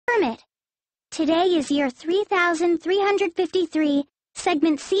Today is year 3353,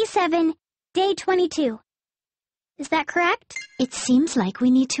 segment C7, day 22. Is that correct? It seems like we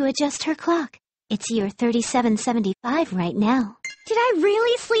need to adjust her clock. It's year 3775 right now. Did I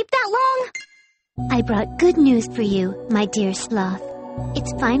really sleep that long? I brought good news for you, my dear sloth.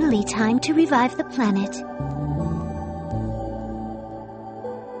 It's finally time to revive the planet.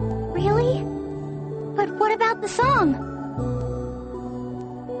 Really? But what about the song?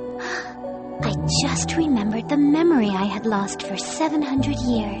 I just remembered the memory I had lost for 700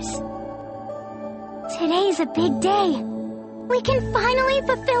 years. Today's a big day. We can finally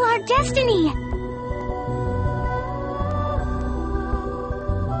fulfill our destiny.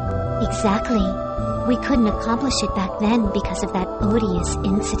 Exactly. We couldn't accomplish it back then because of that odious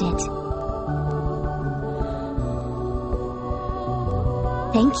incident.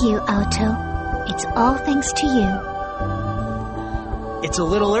 Thank you, Auto. It's all thanks to you. It's a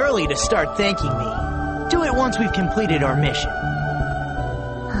little early to start thanking me. Do it once we've completed our mission.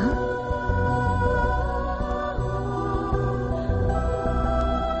 Huh?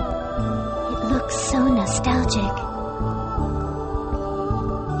 It looks so nostalgic.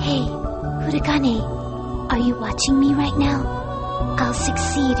 Hey, Furugane, are you watching me right now? I'll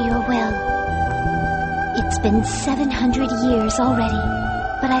succeed your will. It's been 700 years already,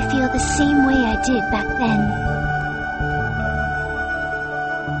 but I feel the same way I did back then.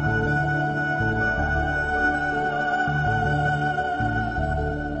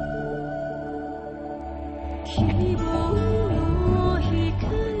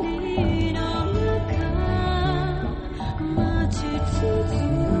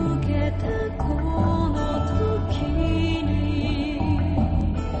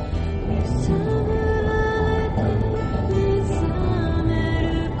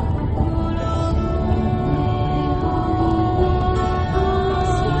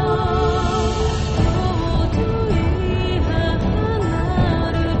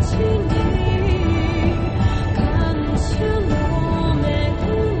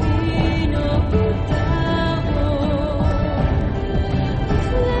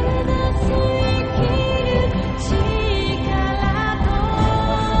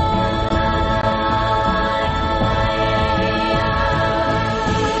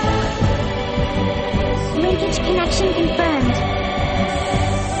 Connection confirmed.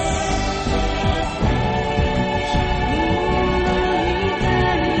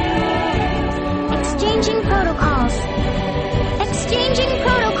 Exchanging protocols. Exchanging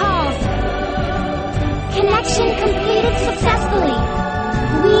protocols. Connection completed successfully.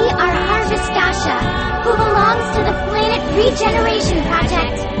 We are Harvestasha, who belongs to the Planet Regeneration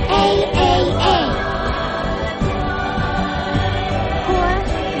Project, AAA. Core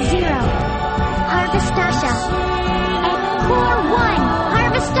 0. Harvestasha. Core 1,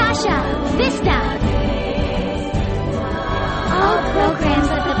 Harvestasha, Vista. All programs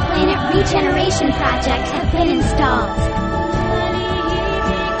of the Planet Regeneration Project have been installed.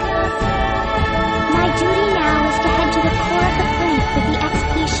 My duty now is to head to the core of the planet with the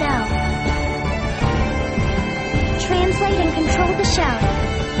XP shell. Translate and control the shell.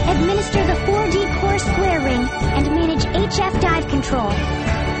 Administer the 4D core square ring and manage HF dive control.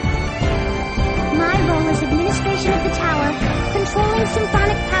 My role is administration of the tower, controlling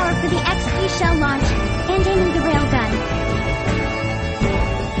symphonic power for the XP shell launch, and aiming the railgun.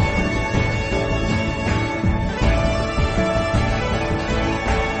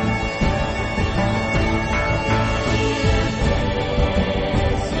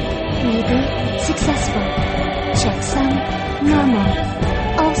 Reboot successful. Checksum normal.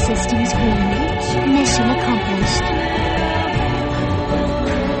 All systems green. Mission accomplished.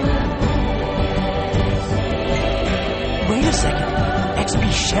 Wait a second.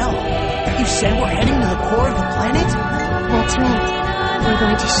 XP Shell. You said we're heading to the core of the planet? That's right. We're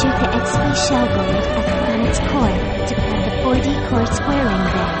going to shoot the XP shell gold at the planet's core to plant the 4D core square ring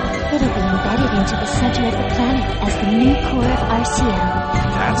there. It'll be embedded into the center of the planet as the new core of RCL.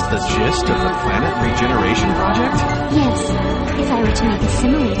 That's the gist of the Planet Regeneration Project? Yes. If I were to make a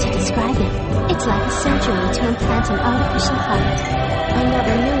simile to describe it, it's like a surgery to implant an artificial heart. I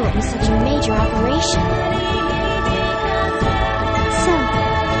never knew it was such a major operation. So,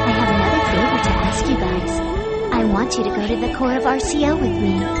 I have another favor to ask you guys. I want you to go to the core of RCL with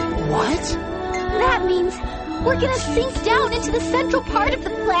me. What? That means we're gonna sink down into the central part of the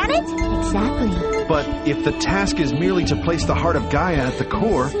planet? Exactly. But if the task is merely to place the heart of Gaia at the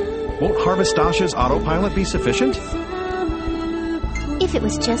core, won't Harvestasha's autopilot be sufficient? If it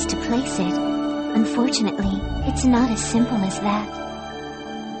was just to place it, unfortunately, it's not as simple as that.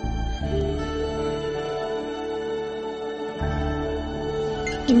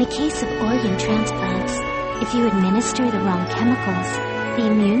 In the case of organ transplants, if you administer the wrong chemicals, the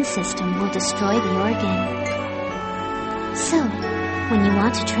immune system will destroy the organ. So, when you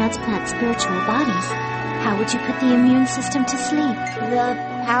want to transplant spiritual bodies, how would you put the immune system to sleep? The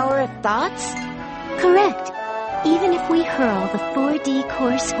power of thoughts? Correct. Even if we hurl the 4D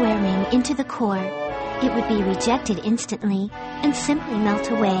core square ring into the core, it would be rejected instantly and simply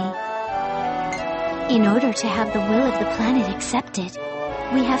melt away. In order to have the will of the planet accepted,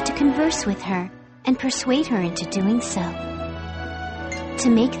 we have to converse with her and persuade her into doing so. To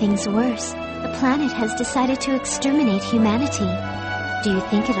make things worse, the planet has decided to exterminate humanity. Do you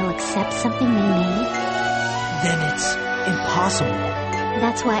think it'll accept something we made? Then it's impossible.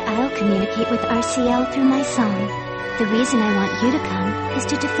 That's why I'll communicate with RCL through my song. The reason I want you to come is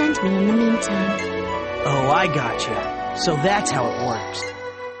to defend me in the meantime. Oh, I gotcha. So that's how it works.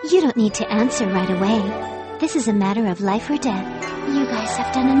 You don't need to answer right away. This is a matter of life or death. You guys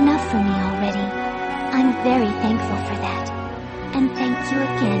have done enough for me already. I'm very thankful for that. And thank you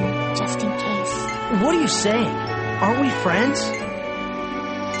again, just in case. What are you saying? Aren't we friends?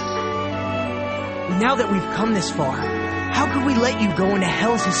 Now that we've come this far, how could we let you go into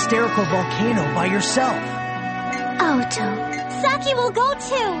Hell's hysterical volcano by yourself? Oto. Saki will go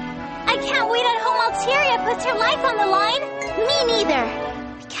too! I can't wait at home Alteria puts her life on the line! Me neither!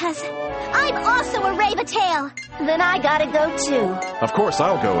 Because I'm also a Rabbitail! Then I gotta go too. Of course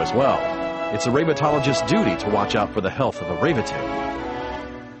I'll go as well. It's a Rabbitologist's duty to watch out for the health of a Rabbitail.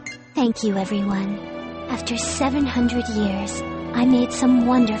 Thank you, everyone. After 700 years, I made some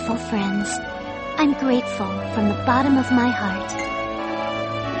wonderful friends. I'm grateful from the bottom of my heart.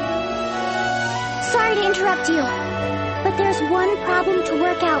 Sorry to interrupt you, but there's one problem to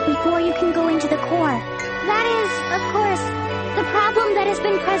work out before you can go into the core. That is, of course, the problem that has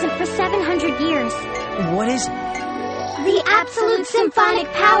been present for 700 years. What is it? The absolute symphonic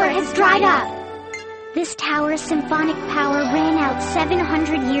power has dried up. This tower's symphonic power ran out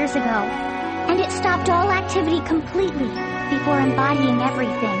 700 years ago, and it stopped all activity completely before embodying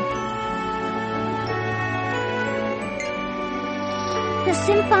everything. The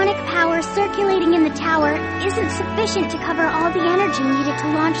symphonic power circulating in the tower isn't sufficient to cover all the energy needed to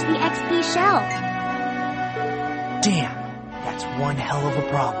launch the XP shell. Damn, that's one hell of a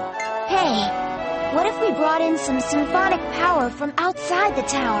problem. Hey, what if we brought in some symphonic power from outside the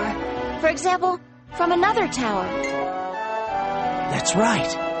tower? For example, from another tower. That's right.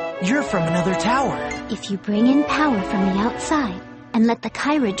 You're from another tower. If you bring in power from the outside and let the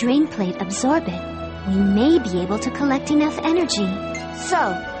Kyra drain plate absorb it, we may be able to collect enough energy. So,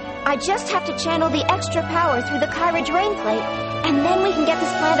 I just have to channel the extra power through the Kyra drain plate, and then we can get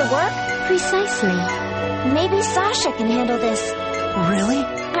this plan to work? Precisely. Maybe Sasha can handle this. Really?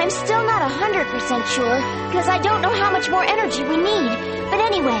 I'm still not 100% sure, because I don't know how much more energy we need. But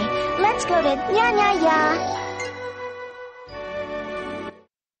anyway, let's go to Nya Nya Ya.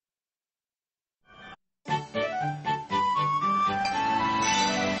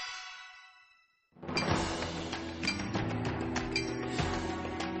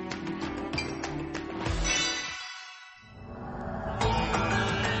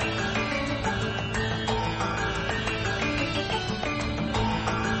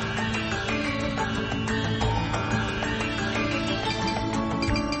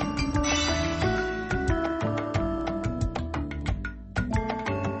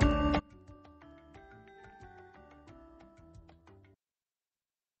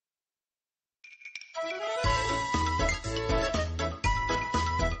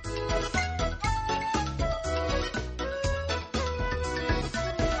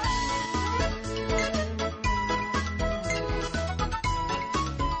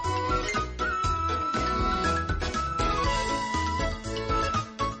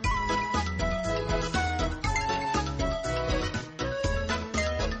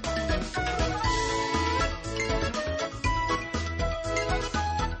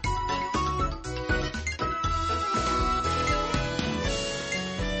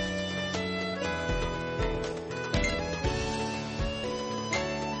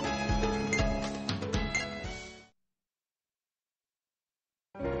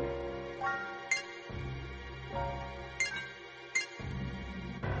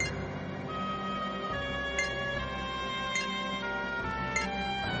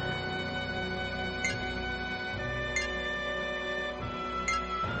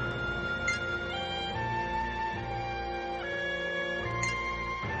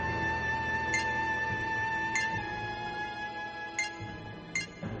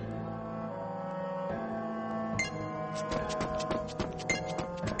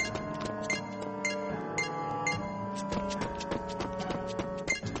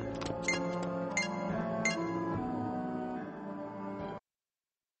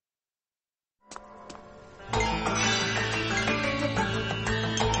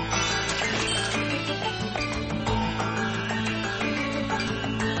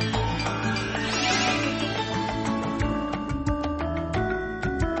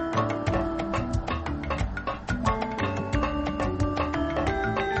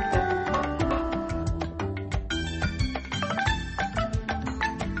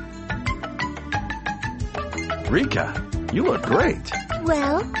 Rika, you look great.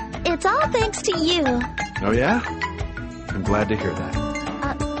 Well, it's all thanks to you. Oh, yeah? I'm glad to hear that.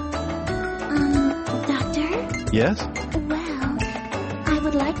 Doctor? Yes? Well, I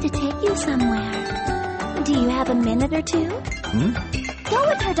would like to take you somewhere. Do you have a minute or two? Go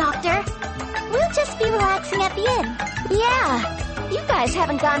with her, Doctor. We'll just be relaxing at the inn. Yeah, you guys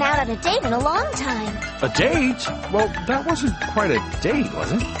haven't gone out on a date in a long time. A date? Well, that wasn't quite a date,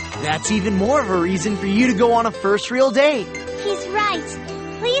 was it? That's even more of a reason for you to go on a first real date. He's right.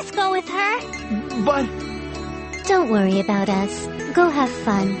 Please go with her. But... Don't worry about us. Go have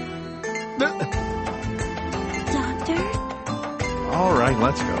fun. Doctor? All right,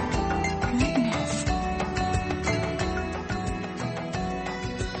 let's go. Goodness.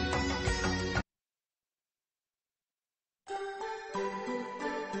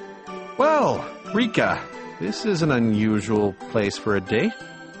 Well, Rika, this is an unusual place for a date.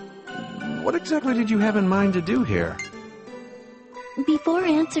 What exactly did you have in mind to do here? Before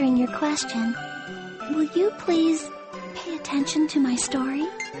answering your question, will you please pay attention to my story?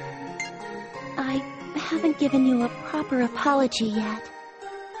 I haven't given you a proper apology yet.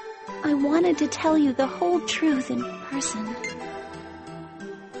 I wanted to tell you the whole truth in person.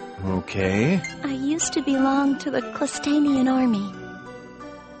 Okay. I used to belong to the Clastanian army.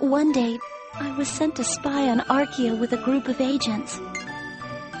 One day, I was sent to spy on Archaea with a group of agents.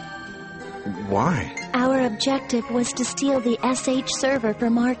 Why? Our objective was to steal the SH server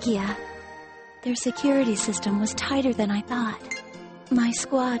from Archaea. Their security system was tighter than I thought. My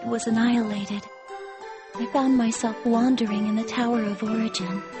squad was annihilated. I found myself wandering in the Tower of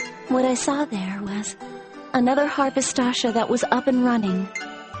Origin. What I saw there was another Harvestasha that was up and running.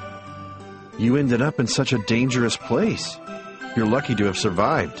 You ended up in such a dangerous place. You're lucky to have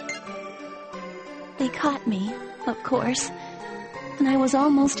survived. They caught me, of course, and I was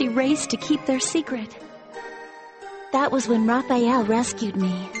almost erased to keep their secret. That was when Raphael rescued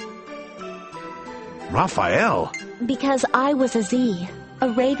me. Raphael? Because I was a Z, a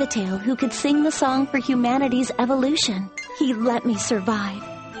Ravatail who could sing the song for humanity's evolution. He let me survive,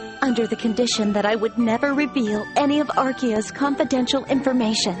 under the condition that I would never reveal any of Archaea's confidential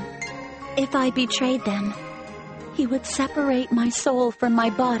information. If I betrayed them, he would separate my soul from my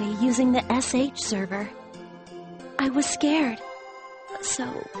body using the SH server. I was scared, so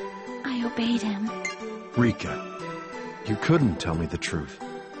I obeyed him. Rika, you couldn't tell me the truth.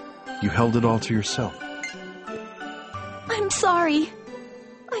 You held it all to yourself. I'm sorry.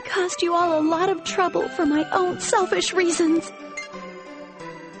 I caused you all a lot of trouble for my own selfish reasons.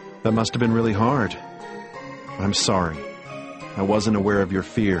 That must have been really hard. I'm sorry. I wasn't aware of your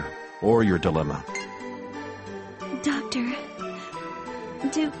fear or your dilemma. Doctor,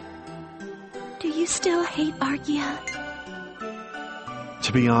 do you still hate Archaea?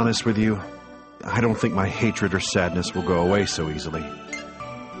 To be honest with you, I don't think my hatred or sadness will go away so easily.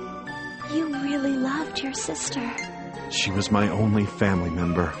 You really loved your sister. She was my only family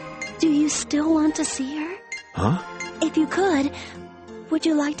member. Do you still want to see her? Huh? If you could, would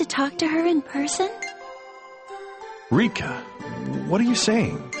you like to talk to her in person? Rika, what are you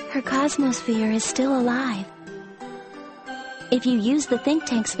saying? Her cosmosphere is still alive. If you use the think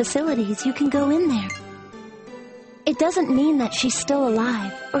tank's facilities, you can go in there. It doesn't mean that she's still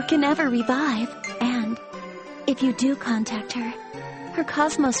alive or can ever revive. And if you do contact her, her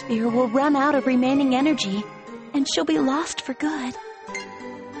cosmosphere will run out of remaining energy and she'll be lost for good.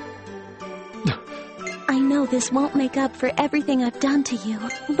 I know this won't make up for everything I've done to you,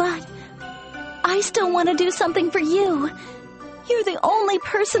 but I still want to do something for you. You're the only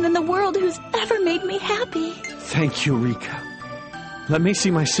person in the world who's ever made me happy. Thank you, Rika. Let me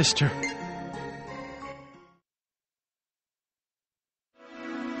see my sister.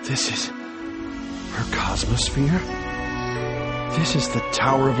 This is her cosmosphere? This is the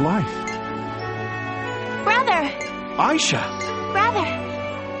Tower of Life. Brother! Aisha! Brother!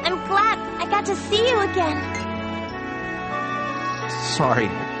 I'm glad I got to see you again. Sorry,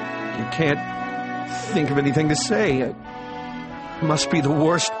 you can't think of anything to say. It must be the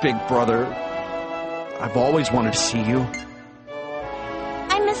worst, big brother. I've always wanted to see you.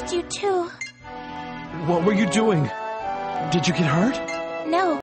 I missed you too. What were you doing? Did you get hurt? No.